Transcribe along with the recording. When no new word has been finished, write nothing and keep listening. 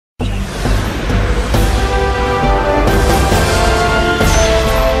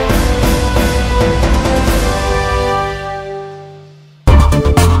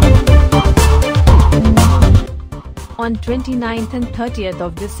On 29th and 30th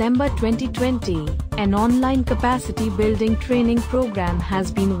of December 2020, an online capacity building training program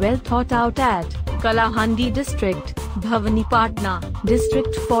has been well thought out at Kalahandi District, Bhawanipatna,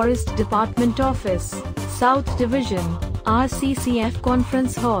 District Forest Department Office, South Division, RCCF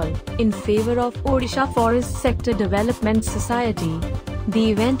Conference Hall, in favor of Odisha Forest Sector Development Society.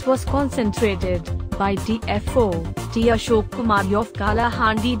 The event was concentrated by DFO, Ashok Kumar of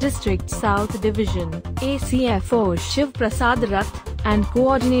Kalahandi District South Division, ACFO Shiv Prasad Rath, and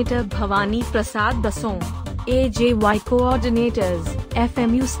Coordinator Bhavani Prasad. AJY coordinators,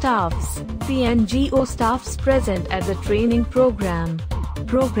 FMU staffs, PNGO staffs present at the training program.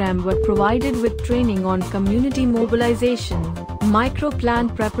 Program were provided with training on community mobilization, micro-plan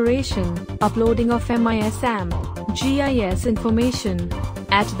preparation, uploading of MISM, GIS information.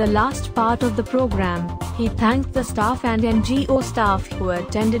 At the last part of the program, he thanked the staff and NGO staff who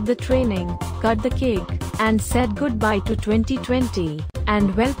attended the training, cut the cake, and said goodbye to 2020,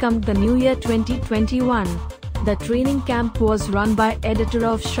 and welcomed the new year 2021. The training camp was run by editor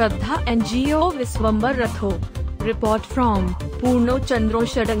of Shardha NGO Biswambar. Report from Purno Chandro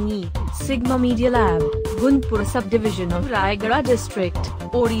Shadangi, Sigma Media Lab, Gunpur Subdivision of Raigada District,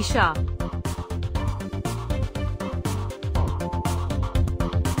 Odisha.